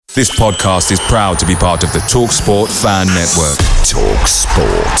This podcast is proud to be part of the TalkSport Fan Network.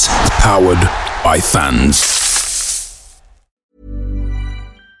 TalkSport. Powered by fans.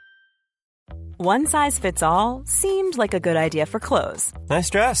 One size fits all seemed like a good idea for clothes. Nice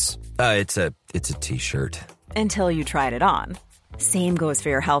dress. It's a t-shirt. Until you tried it on. Same goes for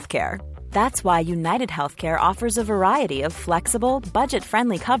your healthcare. That's why United Healthcare offers a variety of flexible,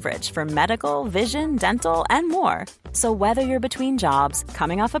 budget-friendly coverage for medical, vision, dental, and more. So whether you're between jobs,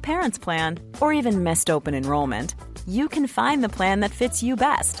 coming off a parent's plan, or even missed open enrollment, you can find the plan that fits you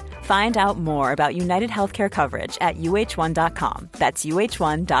best. Find out more about United Healthcare coverage at uh1.com. That's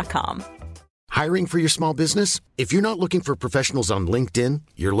uh1.com. Hiring for your small business? If you're not looking for professionals on LinkedIn,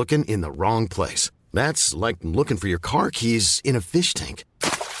 you're looking in the wrong place. That's like looking for your car keys in a fish tank.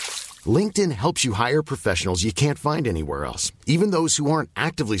 LinkedIn helps you hire professionals you can't find anywhere else, even those who aren't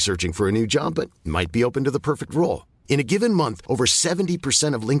actively searching for a new job but might be open to the perfect role. In a given month, over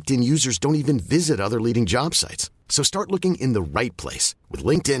 70% of LinkedIn users don't even visit other leading job sites. So start looking in the right place. With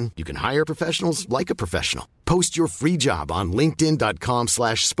LinkedIn, you can hire professionals like a professional. Post your free job on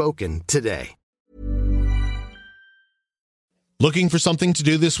linkedin.com/spoken today. Looking for something to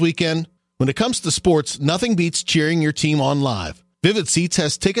do this weekend? When it comes to sports, nothing beats cheering your team on live. Vivid Seats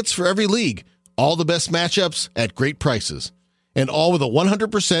has tickets for every league, all the best matchups at great prices, and all with a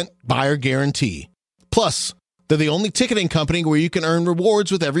 100% buyer guarantee. Plus, they're the only ticketing company where you can earn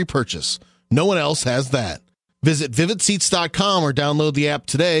rewards with every purchase. No one else has that. Visit vividseats.com or download the app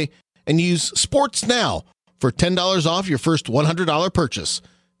today and use Sports Now for $10 off your first $100 purchase.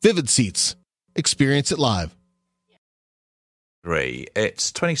 Vivid Seats. Experience it live.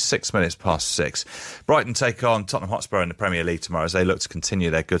 It's 26 minutes past 6. Brighton take on Tottenham Hotspur in the Premier League tomorrow as they look to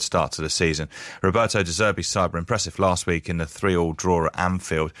continue their good start to the season. Roberto De Zerbi's side were impressive last week in the 3-3 draw at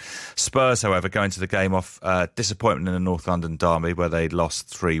Anfield. Spurs, however, go into the game off disappointment in the North London derby where they lost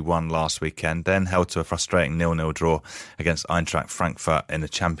 3-1 last weekend, then held to a frustrating 0-0 draw against Eintracht Frankfurt in the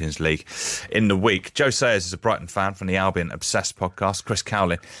Champions League in the week. Joe Sayers is a Brighton fan from the Albion Obsessed podcast. Chris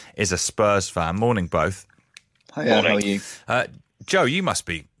Cowlin is a Spurs fan. Morning, both. Hiya, how are you? Joe, you must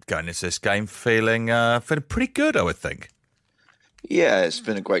be going into this game feeling pretty good, I would think. Yeah, it's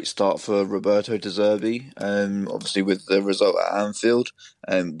been a great start for Roberto De Zerbi. Obviously, with the result at Anfield,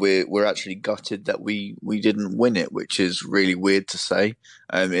 we're actually gutted that we didn't win it, which is really weird to say.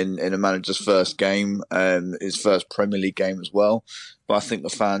 In a manager's first game, his first Premier League game as well. But I think the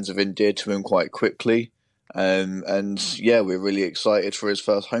fans have endeared to him quite quickly, and yeah, we're really excited for his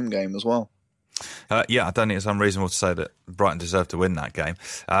first home game as well. I don't think it's unreasonable to say that Brighton deserved to win that game.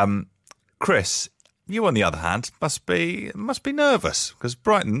 Chris, you on the other hand must be nervous because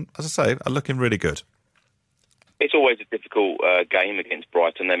Brighton, as I say, are looking really good. It's always a difficult game against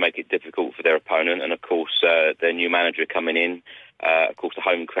Brighton. They make it difficult for their opponent, and of course their new manager coming in. Of course, the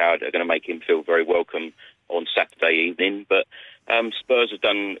home crowd are going to make him feel very welcome on Saturday evening. But Spurs have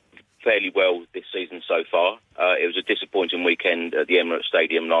done fairly well this season so far. It was a disappointing weekend at the Emirates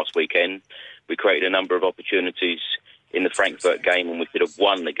Stadium last weekend. We created a number of opportunities in the Frankfurt game, and we could have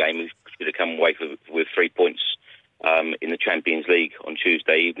won the game. We could have come away with 3 points in the Champions League on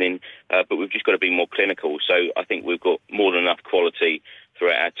Tuesday evening. But we've just got to be more clinical. So I think we've got more than enough quality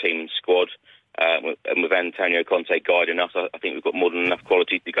throughout our team and squad. And with Antonio Conte guiding us, I think we've got more than got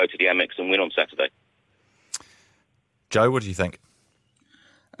quality to go to the Amex and win on Saturday. Joe, what do you think?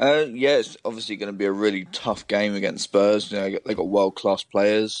 Yeah, it's obviously going to be a really tough game against Spurs. You know, they've got world-class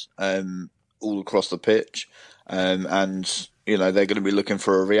players all across the pitch, and you know they're going to be looking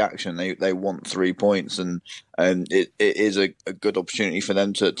for a reaction. They want 3 points, and it is a good opportunity for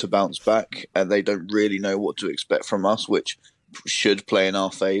them to bounce back. And they don't really know what to expect from us, which should play in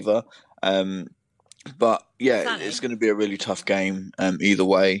our favour. But yeah, it's going to be a really tough game either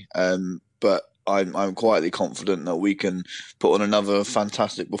way. But I'm quietly confident that we can put on another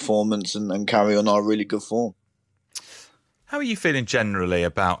fantastic performance and carry on our really good form. How are you feeling generally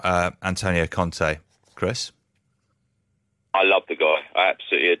about Antonio Conte, Chris? I love the guy. I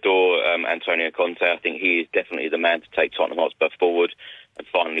absolutely adore Antonio Conte. I think he is definitely the man to take Tottenham Hotspur forward and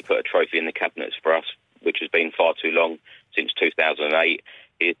finally put a trophy in the cabinets for us, which has been far too long, since 2008.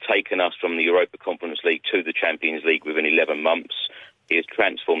 He has taken us from the Europa Conference League to the Champions League within 11 months. He has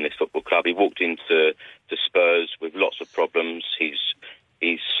transformed this football club. He walked into Spurs with lots of problems.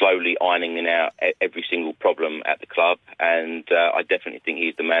 He's slowly ironing out every single problem at the club, and I definitely think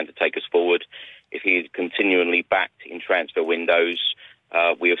he's the man to take us forward. If he is continually backed in transfer windows,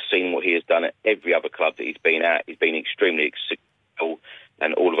 we have seen what he has done at every other club that he's been at. He's been extremely successful,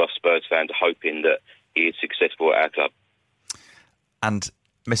 and all of us Spurs fans are hoping that he is successful at our club. And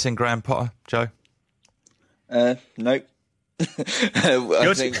missing Graham Potter, Joe? Nope.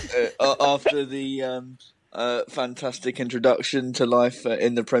 I think after the fantastic introduction to life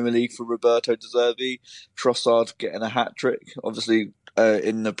in the Premier League for Roberto De Zerbi, Trossard getting a hat-trick. Obviously,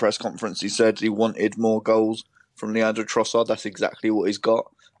 in the press conference, he said he wanted more goals from Leandro Trossard. That's exactly what he's got.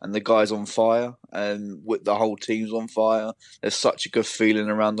 And the guy's on fire, and with the whole team's on fire. There's such a good feeling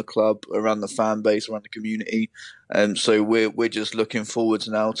around the club, around the fan base, around the community. So we're just looking forward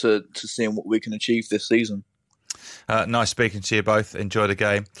now to seeing what we can achieve this season. Nice speaking to you both. Enjoy the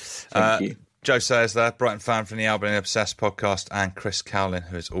game. Thank you. Joe Sayers there, Brighton fan from the Albany Obsessed podcast, and Chris Cowlin,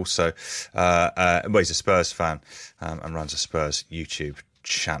 who is also he's a Spurs fan and runs a Spurs YouTube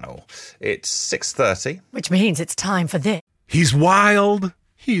channel. It's 6:30. Which means it's time for this. He's wild.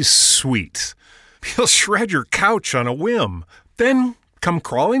 He's sweet. He'll shred your couch on a whim, then come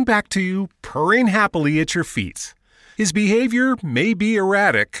crawling back to you, purring happily at your feet. His behavior may be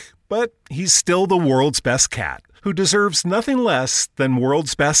erratic, but he's still the world's best cat, who deserves nothing less than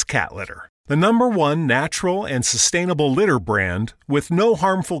world's best cat litter. The #1 natural and sustainable litter brand with no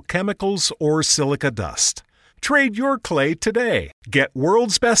harmful chemicals or silica dust. Trade your clay today. Get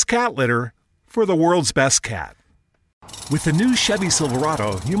world's best cat litter for the world's best cat. With the new Chevy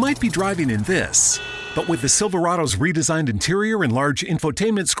Silverado, you might be driving in this. But with the Silverado's redesigned interior and large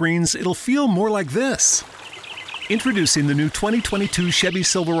infotainment screens, it'll feel more like this. Introducing the new 2022 Chevy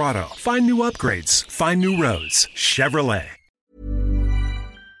Silverado. Find new upgrades. Find new roads. Chevrolet.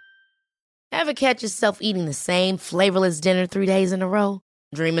 Ever catch yourself eating the same flavorless dinner 3 days in a row?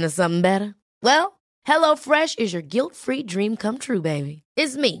 Dreaming of something better? Well, HelloFresh is your guilt-free dream come true, baby.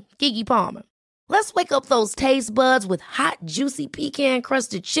 It's me, Keke Palmer. Let's wake up those taste buds with hot, juicy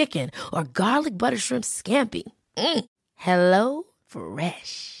pecan-crusted chicken or garlic butter shrimp scampi. Hello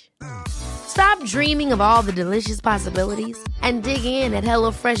Fresh. Stop dreaming of all the delicious possibilities and dig in at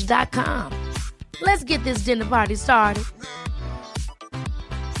HelloFresh.com. Let's get this dinner party started.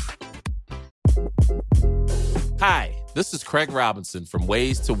 Hi, this is Craig Robinson from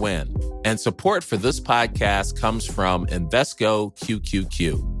Ways to Win, and support for this podcast comes from Invesco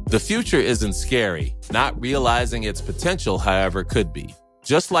QQQ. The future isn't scary. Not realizing its potential, however, could be.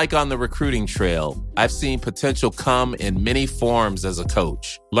 Just like on the recruiting trail, I've seen potential come in many forms as a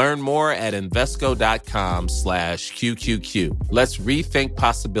coach. Learn more at Invesco.com/QQQ. Let's rethink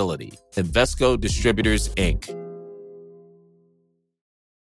possibility. Invesco Distributors, Inc.